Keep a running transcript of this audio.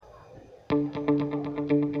Hello,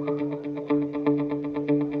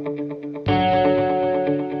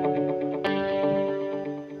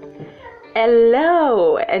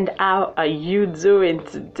 and how are you doing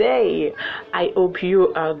today? I hope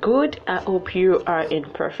you are good. I hope you are in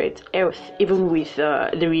perfect health, even with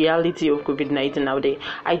the reality of COVID-19 nowadays.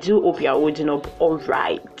 I do hope you are holding up all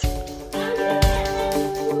right.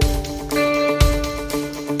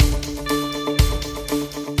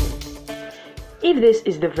 If this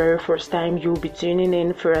is the very first time you'll be tuning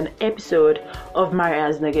in for an episode of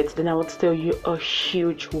Maria's Nuggets, then I want to tell you a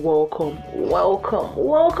huge welcome.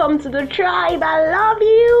 Welcome to the tribe. I love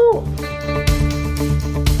you.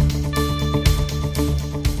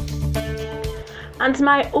 And to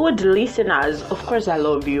my old listeners, of course I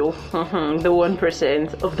love you. The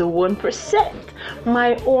 1% of the 1%.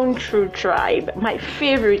 My own true tribe. My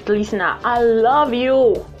favorite listener. I love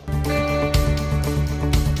you.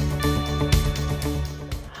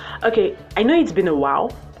 Okay, I know it's been a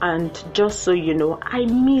while, and just so you know, I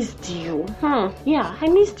missed you. Yeah, I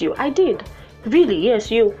missed you. I did. Really,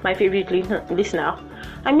 yes, you, my favorite listener.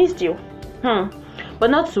 I missed you.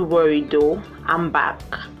 But not to worry though, I'm back.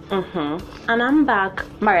 And I'm back.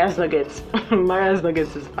 Maria's Nuggets. Maria's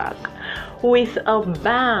Nuggets is back. With a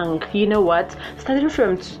bang. You know what? Starting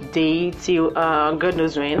from today till God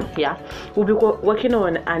knows when, we'll be working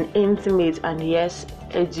on an intimate and yes,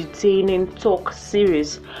 entertaining talk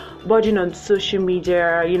series bordering on social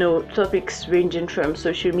media, topics ranging from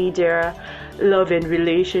social media, love and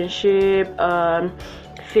relationship,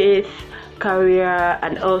 faith, career,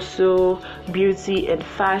 and also beauty and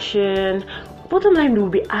fashion. Bottom line,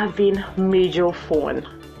 we'll be having major fun.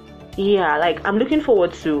 I'm looking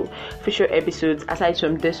forward to future episodes aside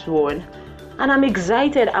from this one, and I'm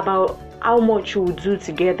excited about how much we'll do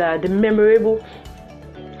together, the memorable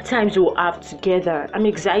times we'll have together. I'm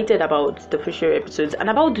excited about the future episodes and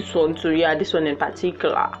about this one too. This one in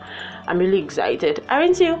particular, I'm really excited.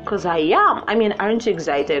 Aren't you? Because I am. Aren't you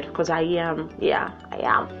excited? Because I am. I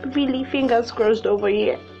am. Really, fingers crossed over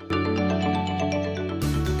here.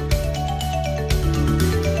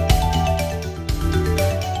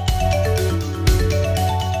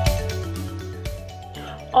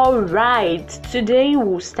 Alright, today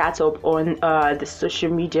we'll start up on the social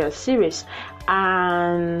media series,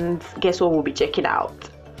 and guess what we'll be checking out?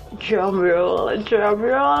 Drum roll.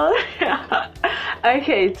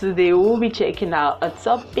 Okay, today we'll be checking out a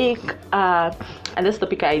topic, and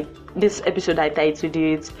this episode I titled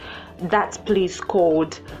it That Place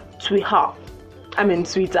Called Twitter.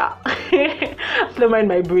 Twitter. Don't mind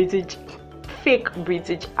my fake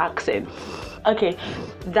British accent. Okay,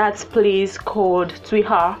 that place called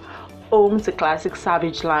Twitter, home to classic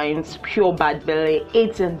savage lines, pure bad belly,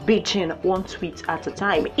 hate and bitching, one tweet at a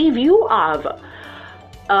time. If you have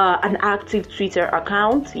an active Twitter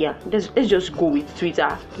account, let's just go with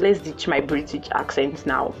Twitter. Let's ditch my British accent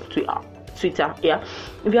now. Twitter.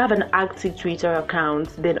 If you have an active Twitter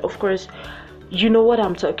account, then of course you know what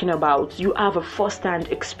I'm talking about. You have a first-hand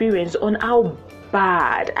experience on how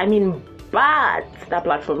bad that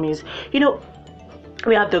platform is.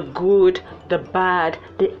 We have the good, the bad,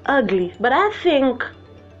 the ugly, but I think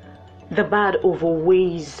the bad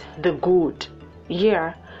overweighs the good.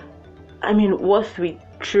 What with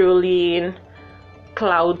trolling,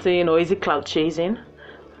 clouding, or is it cloud chasing,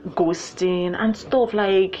 ghosting and stuff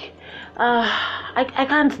like I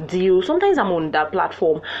can't deal. Sometimes I'm on that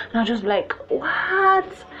platform and I'm just like, what?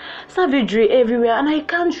 Savagery everywhere, and I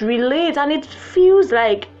can't relate, and it feels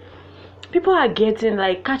like people are getting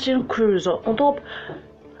catching cruise on top.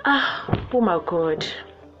 Oh my god.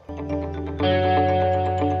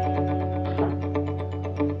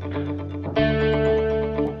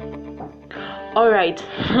 Alright,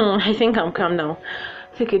 I think I'm calm now.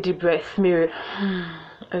 Take a deep breath, mirror.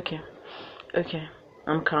 Okay,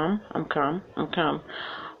 I'm calm.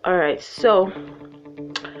 Alright, so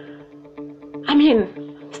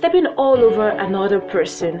stepping all over another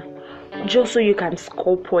person just so you can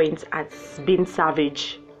score points at being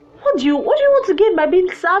savage. What do you want to gain by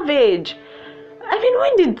being savage?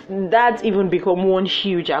 When did that even become one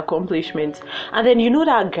huge accomplishment? And then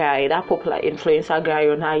that guy, that popular influencer guy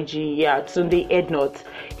on IG, Tunde Ednut,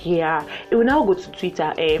 he will now go to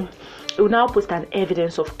Twitter, he will now post an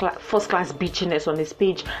evidence of first class bitchiness on his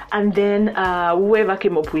page, and then whoever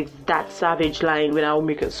came up with that savage line will now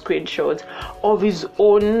make a screenshot of the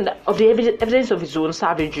evidence of his own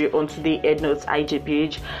savagery onto the Ednut's IG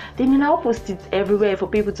page. Then he now post it everywhere for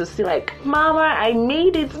people to see, mama, I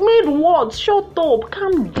made it. Made what? Shut up,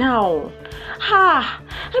 calm down.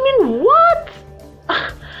 What?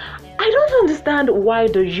 I don't understand why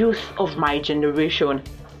the youth of my generation,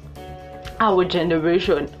 our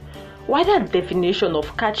generation, Why that definition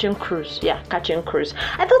of catching cruise? Yeah, catching cruise.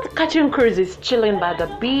 I thought catching cruise is chilling by the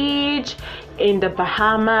beach, in the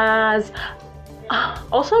Bahamas,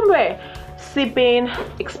 or somewhere, sipping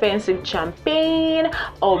expensive champagne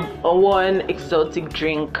or one exotic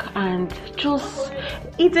drink and just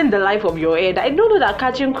eating the life of your head. I don't know that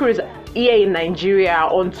catching cruise here in Nigeria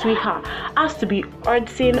on Twitter has to be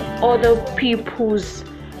hurting other people's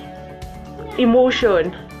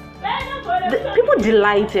emotion. People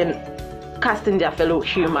delight in casting their fellow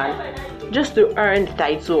human just to earn the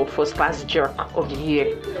title of first class jerk of the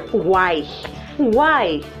year. Why?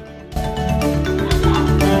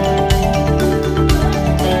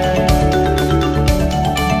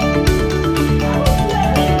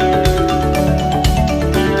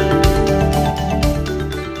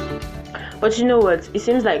 But you know what? It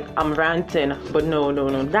seems like I'm ranting, but no.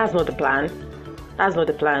 That's not the plan.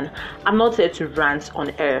 I'm not here to rant on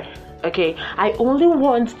air. Okay? I only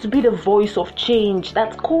want to be the voice of change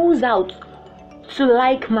that calls out to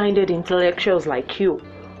like-minded intellectuals like you,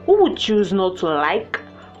 who would choose not to like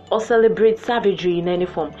or celebrate savagery in any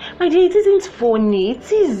form. My dear, it isn't funny.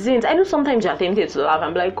 It isn't. I know sometimes you're tempted to laugh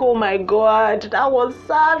and be like, oh my god, that was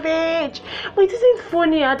savage. But it isn't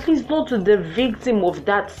funny, at least not to the victim of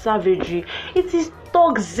that savagery. It is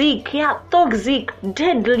toxic. Yeah, toxic.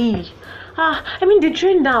 Deadly. The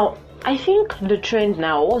trend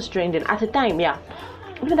now, what's trending at the time, yeah.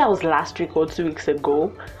 Maybe that was last week or 2 weeks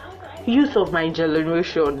ago. Youth of my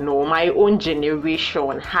generation, no, my own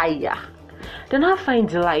generation, higher. They now find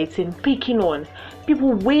delight in picking on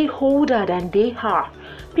people way older than they are,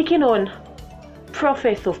 picking on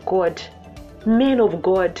prophets of God, men of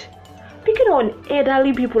God, picking on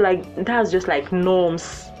elderly people like that's just like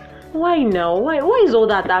norms. Why now? Why is all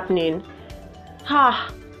that happening?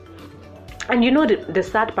 And you know the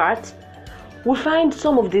sad part? We find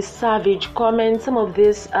some of this savage comments, some of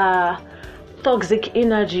this toxic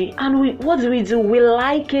energy, and what do? We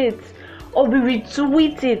like it, or we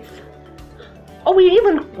retweet it, or we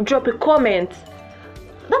even drop a comment.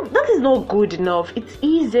 That is not good enough. It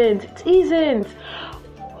isn't.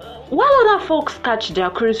 While other folks catch their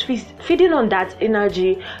cruise, feeding on that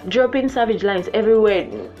energy, dropping savage lines everywhere,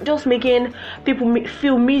 just making people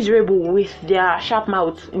feel miserable with their sharp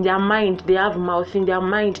mouth. In their mind, they have mouth. In their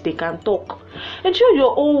mind, they can talk. Ensure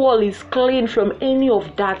your whole wall is clean from any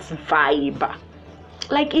of that vibe.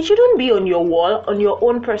 Like, it shouldn't be on your wall, on your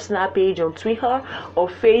own personal page on Twitter or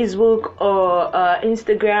Facebook or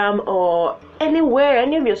Instagram or anywhere,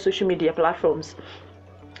 any of your social media platforms,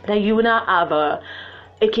 that you now have a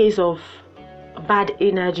case of bad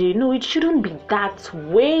energy. No, it shouldn't be that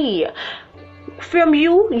way. From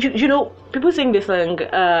you know, people sing this song,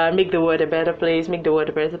 make the world a better place,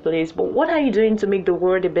 but what are you doing to make the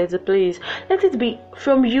world a better place? Let it be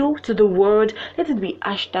from you to the world. Let it be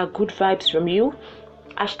hashtag good vibes from you,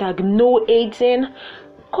 hashtag no hating,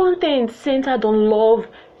 content centered on love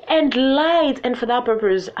and light. And for that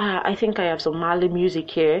purpose, I think I have some Mali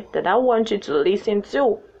music here that I want you to listen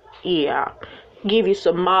to. Yeah, give you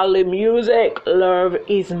some Mali music. Love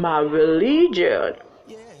is my religion.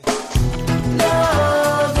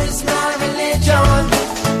 Love is my religion.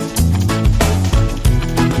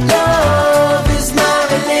 Love is my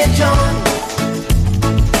religion.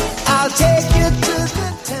 I'll take you to the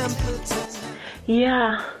temple tonight.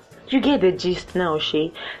 Yeah, you get the gist now,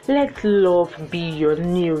 Shay. Let love be your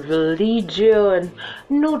new religion.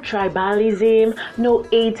 No tribalism, no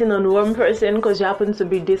hating on one person because you happen to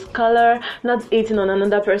be this color, not hating on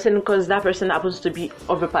another person because that person happens to be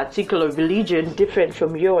of a particular religion different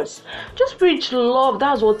from yours. Just preach love,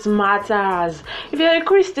 that's what matters. If you're a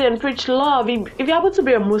Christian, preach love. If you happen to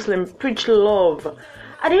be a Muslim, preach love.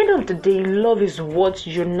 At the end of the day, love is what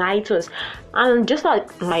unites us. And just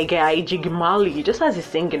like my guy, Jiggy Mali, just as he's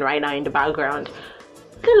singing right now in the background,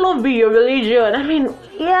 let love be your religion.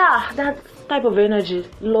 Yeah, that type of energy.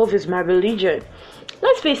 Love is my religion.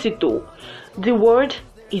 Let's face it though, the world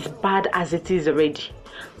is bad as it is already.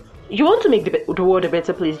 You want to make the world a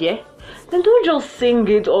better place, yeah? Then don't just sing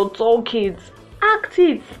it or talk it. Act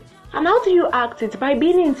it. And how do you act it? By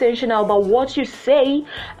being intentional about what you say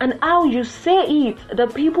and how you say it, the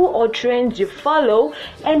people or trends you follow,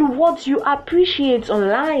 and what you appreciate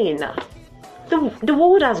online. The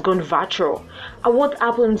world has gone virtual, and what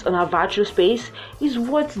happens on our virtual space is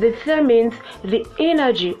what determines the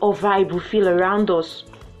energy or vibe we feel around us.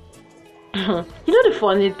 You know the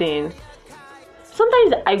funny thing?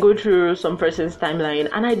 Sometimes I go through some person's timeline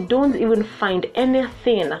and I don't even find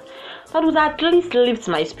anything that would at least lift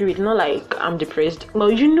my spirit, not like I'm depressed.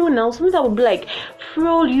 But you know now, something that would be like,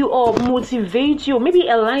 throw you up, motivate you, maybe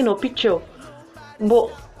a line or picture.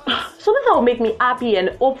 But something that will make me happy and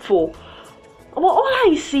hopeful. But all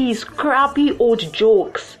I see is crappy old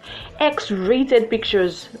jokes, X-rated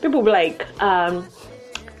pictures. People be like,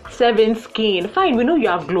 7 skin. Fine, we know you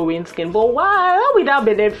have glowing skin, but why? How will that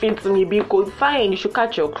benefit me? Because fine, you should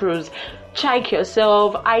catch your cruise, check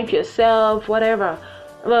yourself, hype yourself, whatever.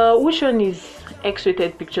 Which one is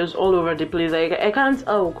X-rated pictures all over the place? I can't.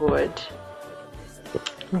 Oh God.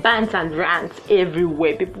 Bants and rants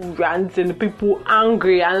everywhere, people ranting, people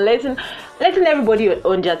angry, and letting everybody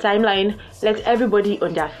on their timeline, let everybody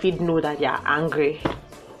on their feed know that they are angry.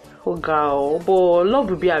 Oh girl, but love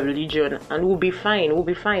will be a religion, and we'll be fine.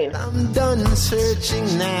 I'm done searching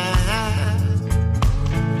now.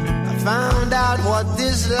 I found out what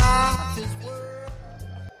this life is worth.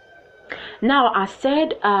 Now, I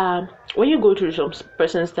said, when you go through some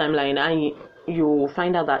person's timeline and you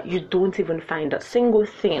find out that you don't even find a single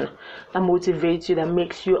thing that motivates you, that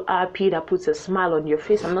makes you happy, that puts a smile on your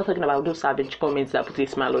face. I'm not talking about those savage comments that put a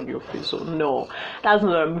smile on your face. So no, that's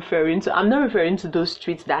not what I'm referring to. I'm not referring to those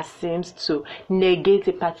tweets that seems to negate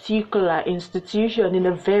a particular institution in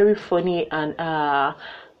a very funny and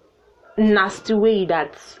nasty way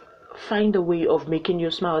that find a way of making you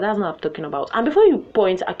smile. That's not what I'm talking about. And before you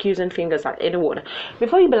point accusing fingers at anyone,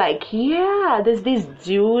 before you be like, yeah, there's this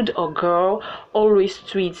dude or girl always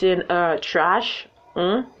tweeting trash,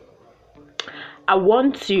 I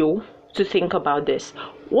want you to think about this.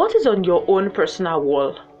 What is on your own personal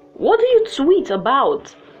wall? What do you tweet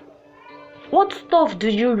about? What stuff do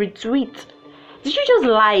you retweet? Did you just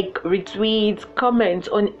like, retweet, comment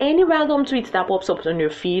on any random tweet that pops up on your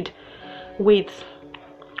feed? Wait.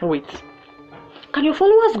 Can your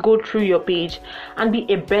followers go through your page and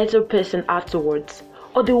be a better person afterwards?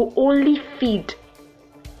 Or they will only feed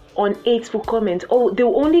on hateful comments? Or they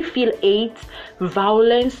will only feel hate,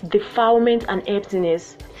 violence, defilement, and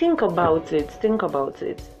emptiness? Think about it.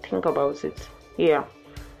 Yeah.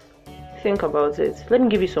 Think about it. Let me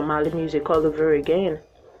give you some Mali music all over again.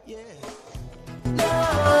 Yeah.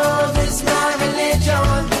 Love is my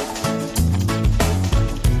religion.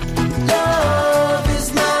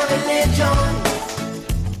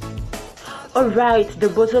 Alright, the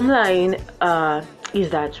bottom line is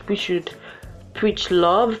that we should preach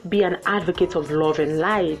love, be an advocate of love and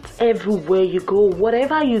light everywhere you go,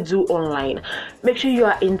 whatever you do online. Make sure you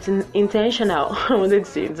are intentional. I wanted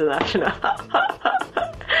to say international.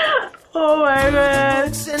 Oh my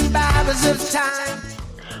God.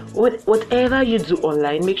 Whatever you do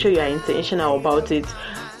online, make sure you are intentional about it.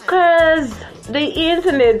 Because the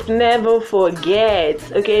internet never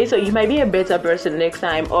forgets, okay? So you might be a better person next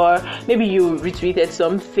time, or maybe you retweeted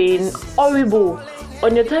something horrible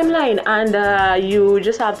on your timeline and you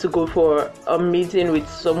just have to go for a meeting with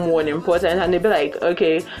someone important, and they'll be like,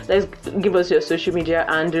 okay, let's give us your social media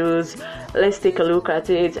handles, let's take a look at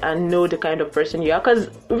it and know the kind of person you are. Because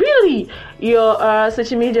really, your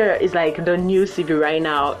social media is like the new CV right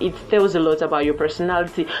now. It tells a lot about your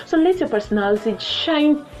personality, so let your personality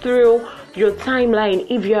shine through your timeline.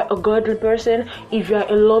 If you're a godly person, if you're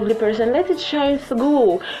a lovely person, let it shine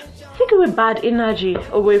through. Take away bad energy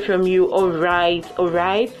away from you. Alright.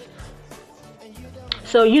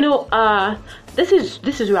 So this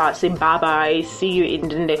is where I say bye bye. See you in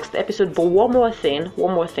the next episode. But one more thing.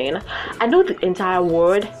 I know the entire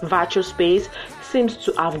world, virtual space, seems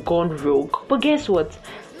to have gone rogue. But guess what?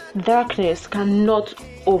 Darkness cannot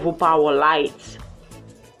overpower light.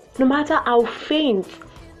 No matter how faint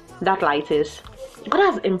that light is,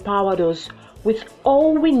 God has empowered us with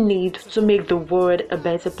all we need to make the world a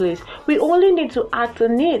better place. We only need to act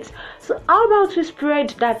on it. So how about we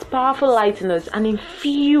spread that powerful light in us and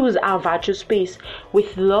infuse our virtual space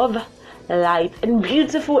with love, light, and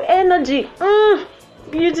beautiful energy.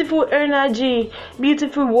 Beautiful energy,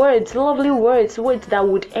 beautiful words, lovely words that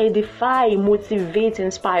would edify, motivate,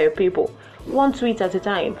 inspire people. One tweet at a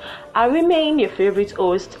time. I remain your favorite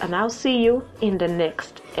host, and I'll see you in the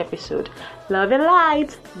next episode. Love and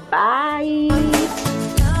light. Bye.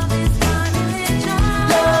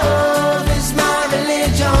 Love is my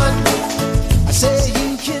religion. I say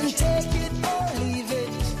you can take it or leave it.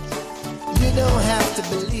 You don't have to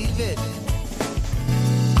believe it.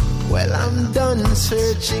 Well, I'm done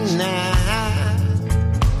searching now.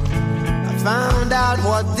 I found out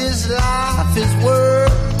what this life is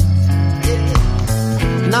worth.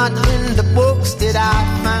 Not in the books did I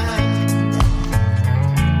find,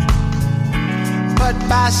 but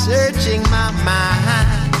by searching my mind.